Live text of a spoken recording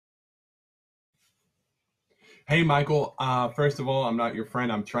Hey, Michael. First of all, I'm not your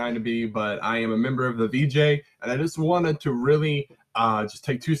friend. I'm trying to be, but I am a member of the VJ, and I just wanted to really just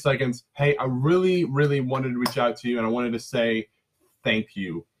take 2 seconds. Hey, I really, really wanted to reach out to you, and I wanted to say thank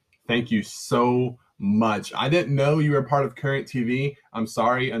you. Thank you so much. I didn't know you were part of Current TV. I'm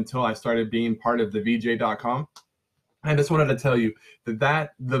sorry until I started being part of the VJ.com. I just wanted to tell you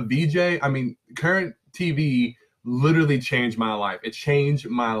that the VJ, I mean, Current TV literally changed my life. It changed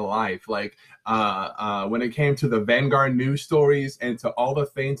my life. Like when it came to the Vanguard news stories and to all the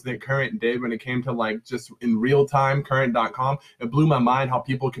things that Current did when it came to like just in real time, current.com, it blew my mind how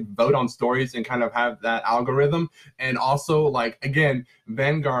people could vote on stories and kind of have that algorithm. And also like, again,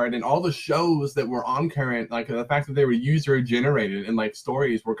 Vanguard and all the shows that were on Current, like the fact that they were user generated and like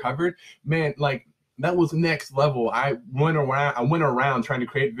stories were covered, man, like that was next level. I went around trying to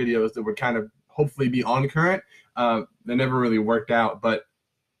create videos that would kind of hopefully be on Current. That never really worked out, but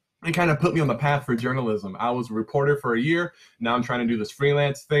it kind of put me on the path for journalism. I was a reporter for a year. Now I'm trying to do this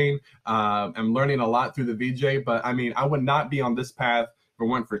freelance thing. I'm learning a lot through the VJ, but I mean, I would not be on this path if it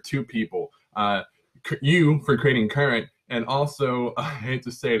weren't for two people. You for creating Current, and also, I hate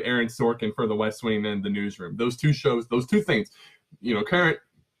to say it, Aaron Sorkin for The West Wing and The Newsroom. Those two shows, those two things, Current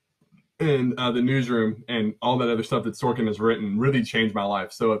and the Newsroom and all that other stuff that Sorkin has written really changed my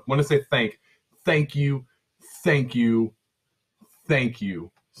life. So I want to say thank you, thank you, thank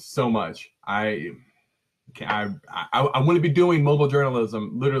you so much. I wouldn't be doing mobile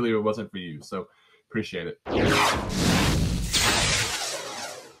journalism literally if it wasn't for you. So appreciate it.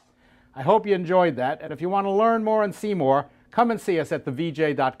 I hope you enjoyed that, and if you want to learn more and see more, come and see us at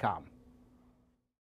thevj.com.